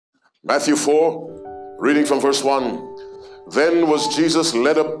Matthew 4, reading from verse 1. Then was Jesus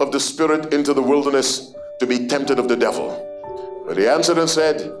led up of the Spirit into the wilderness to be tempted of the devil. But he answered and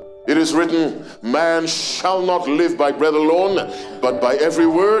said, it is written, man shall not live by bread alone, but by every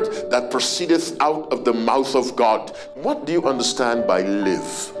word that proceedeth out of the mouth of God. What do you understand by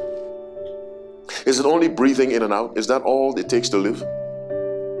live? Is it only breathing in and out? Is that all it takes to live?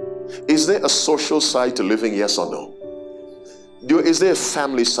 Is there a social side to living, yes or no? Is there a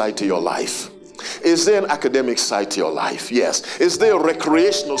family side to your life? Is there an academic side to your life? Yes. Is there a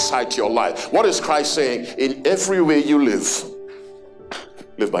recreational side to your life? What is Christ saying? In every way you live,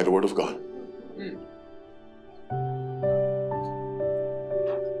 live by the word of God.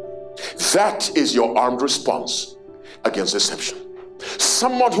 That is your armed response against deception.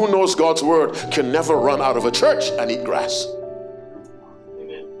 Someone who knows God's word can never run out of a church and eat grass.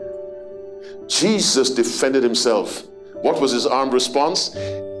 Amen. Jesus defended himself. What was his armed response?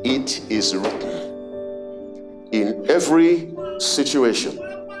 It is written. In every situation,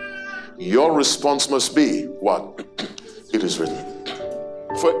 your response must be what? It is written.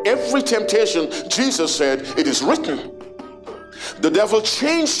 For every temptation, Jesus said, it is written. The devil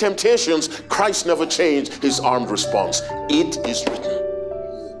changed temptations. Christ never changed his armed response. It is written.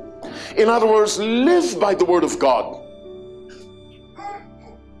 In other words, live by the word of God.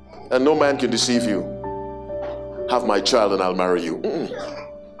 And no man can deceive you. Have my child and I'll marry you.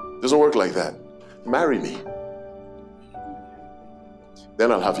 Doesn't work like that. Marry me.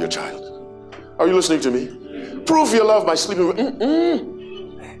 Then I'll have your child. Are you listening to me? Prove your love by sleeping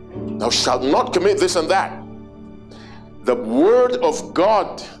with. Thou shalt not commit this and that. The word of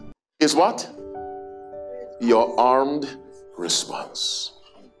God is what? Your armed response.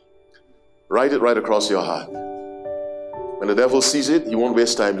 Write it right across your heart. When the devil sees it, you won't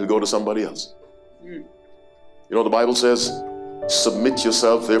waste time. He'll go to somebody else. You know, the Bible says, submit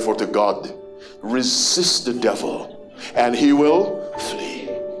yourself therefore to God. Resist the devil and he will flee.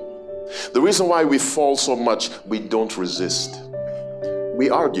 The reason why we fall so much, we don't resist. We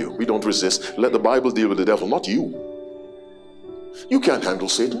argue, we don't resist. Let the Bible deal with the devil, not you. You can't handle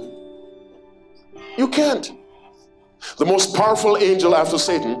Satan. You can't. The most powerful angel after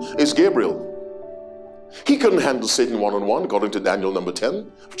Satan is Gabriel. He couldn't handle Satan one-on-one, according to Daniel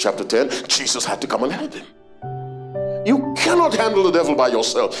chapter 10. Jesus had to come and help him. You cannot handle the devil by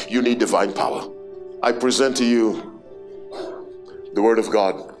yourself. You need divine power. I present to you the word of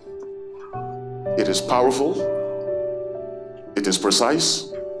God. It is powerful. It is precise.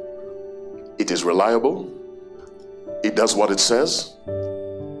 It is reliable. It does what it says.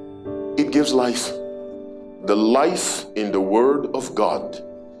 It gives life. The life in the word of God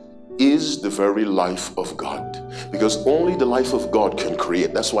is the very life of God. Because only the life of God can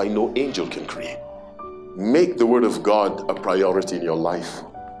create. That's why no angel can create. Make the word of God a priority in your life.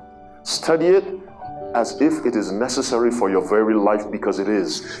 Study it as if it is necessary for your very life, because it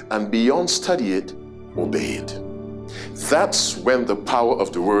is. And beyond study it, obey it. That's when the power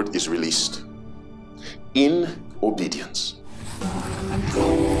of the word is released. In obedience.